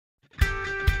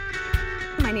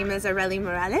My name is Areli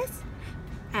Morales,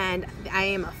 and I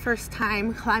am a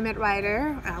first-time climate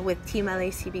rider with Team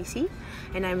LACBC,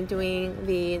 and I'm doing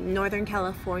the Northern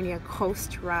California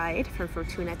Coast Ride from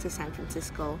Fortuna to San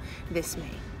Francisco this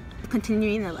May.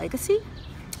 Continuing the legacy,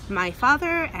 my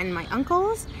father and my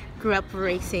uncles grew up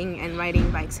racing and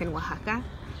riding bikes in Oaxaca,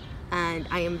 and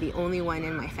I am the only one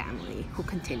in my family who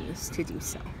continues to do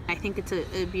so. I think it's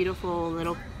a beautiful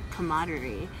little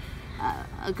camaraderie,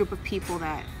 a group of people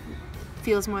that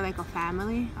feels more like a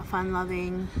family, a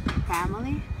fun-loving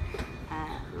family,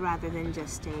 rather than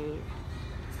just a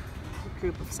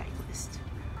group of cyclists.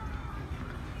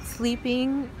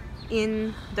 Sleeping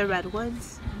in the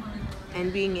redwoods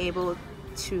and being able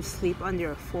to sleep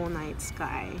under a full night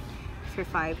sky for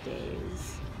 5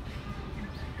 days,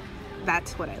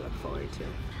 that's what I look forward to.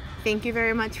 Thank you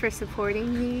very much for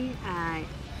supporting me.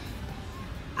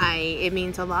 It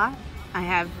means a lot. I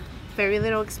have very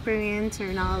little experience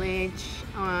or knowledge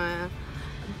on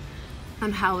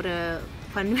how to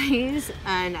fundraise,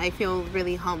 and I feel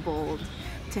really humbled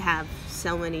to have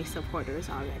so many supporters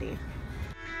already.